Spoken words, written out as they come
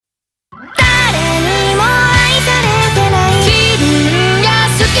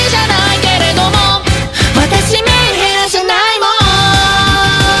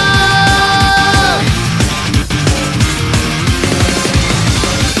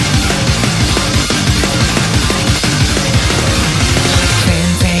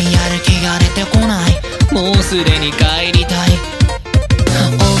すでに帰りたい。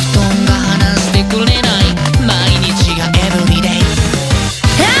お布団が離してくれない、毎日がエブリデイ。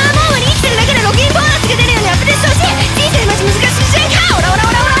ああもう生きてるだけでログインボーナスが出るようにアップデートしてほしい。人生マジ難しい時代か。オラオラ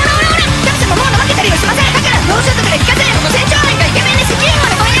オラオラオラオラオラ。神様もう怠けたりはしません。だからノーショットで聞かせるご船長なんかイケメンにスキンま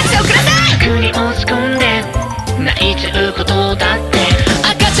で婚約者をください。服に落ち込んで泣いちゃうことだって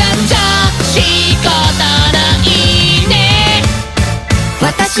赤ちゃんじゃ仕方ないね。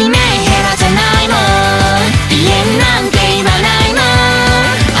私メンヘラじゃないもん、鼻炎なんて言わないもん。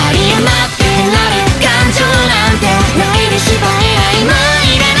あり余ってなる感情なんてないでしばいないもん。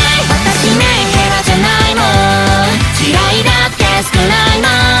いらない。私メンヘラじゃないもん、嫌いだって少ないも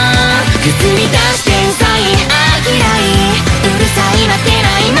ん。くずり出してうざい、あ嫌い、うるさいわけ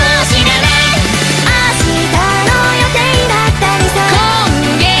ないもん。知らない。明日の予定だったりさ、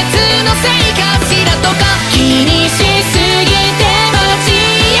今月の生活だとか気にしすぎて街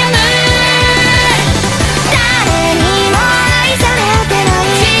やない。誰にも愛されてない。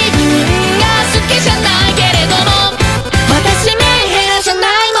自分が好きじゃないけれども私メンヘラじゃない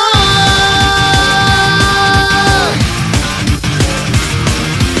もん。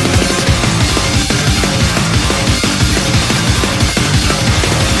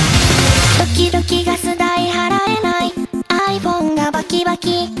時々ガス代払えない、 iPhone がバキバ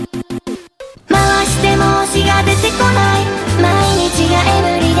キ、回しても推しが出てこない、毎日が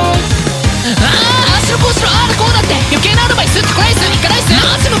エブリデイ。ああ足のこうしろああだこうだって余計なアドバイスってこらいすいかないっす。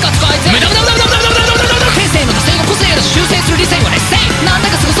マジムカつこいつ。無駄無駄無駄無駄無駄無駄無駄無駄。天性の惰性が個性へと修正する理性は劣勢。なんだ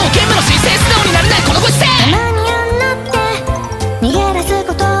かすごそうゲームの申請素直になれないこのご時世。たまにあんなって逃げ出す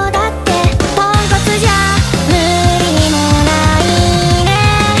ことだってポンコツじゃ無理もないね。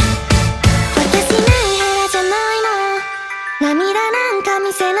私メンヘラじゃないもん、涙なんか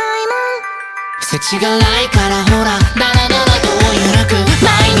見せないもん。世知辛いからほらダラダラと揺らく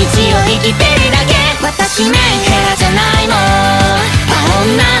毎日を生きてるだけ。私メンヘラじゃないもん、パオ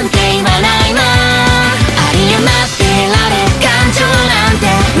ンなんて言わないもん。